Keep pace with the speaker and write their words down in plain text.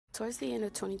Towards the end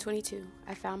of 2022,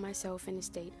 I found myself in a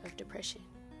state of depression.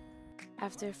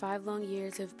 After 5 long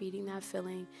years of beating that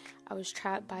feeling, I was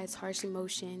trapped by its harsh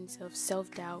emotions of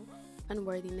self-doubt,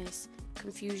 unworthiness,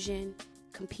 confusion,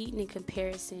 competing and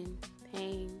comparison,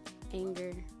 pain,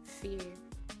 anger, fear,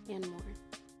 and more.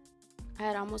 I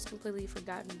had almost completely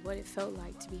forgotten what it felt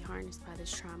like to be harnessed by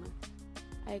this trauma.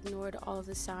 I ignored all of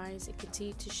the signs and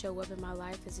continued to show up in my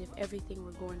life as if everything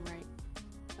were going right.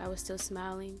 I was still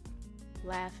smiling,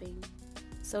 laughing,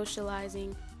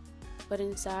 socializing, but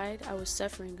inside I was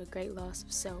suffering a great loss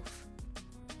of self.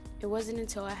 It wasn't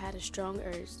until I had a strong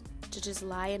urge to just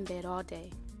lie in bed all day,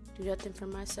 do nothing for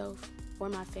myself or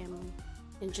my family,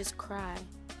 and just cry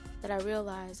that I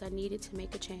realized I needed to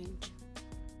make a change.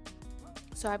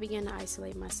 So I began to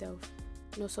isolate myself.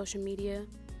 No social media,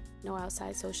 no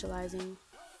outside socializing,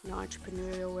 no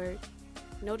entrepreneurial work,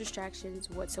 no distractions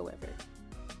whatsoever.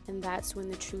 And that's when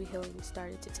the true healing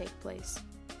started to take place.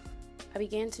 I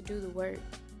began to do the work,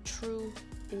 true,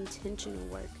 intentional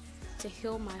work, to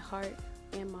heal my heart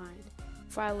and mind.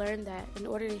 For I learned that in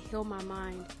order to heal my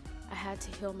mind, I had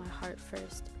to heal my heart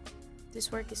first.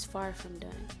 This work is far from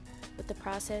done, but the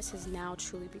process has now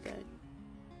truly begun.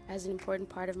 As an important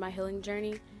part of my healing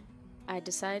journey, I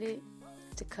decided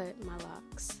to cut my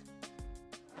locks.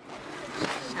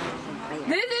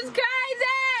 This is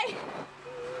crazy!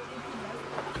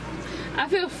 I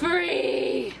feel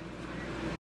free!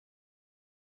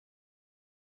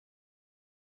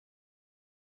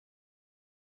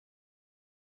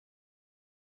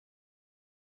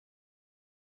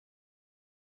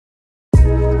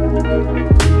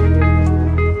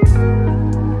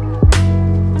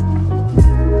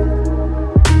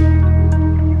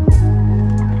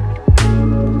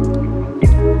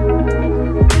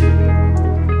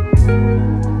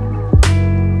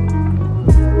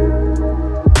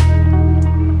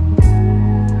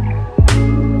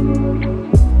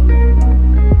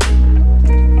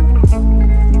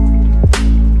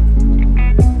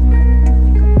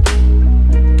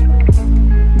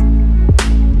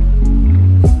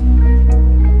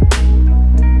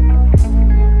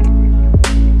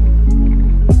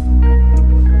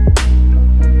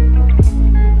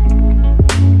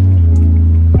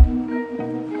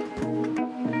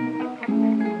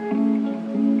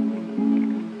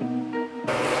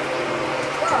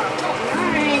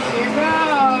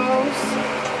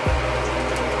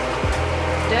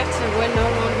 And what no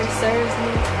longer serves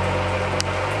me.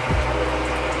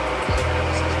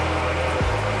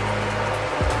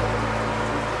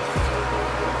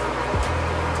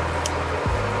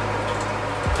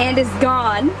 And is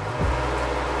gone.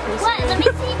 What? Let me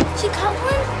see. She cut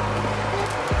one?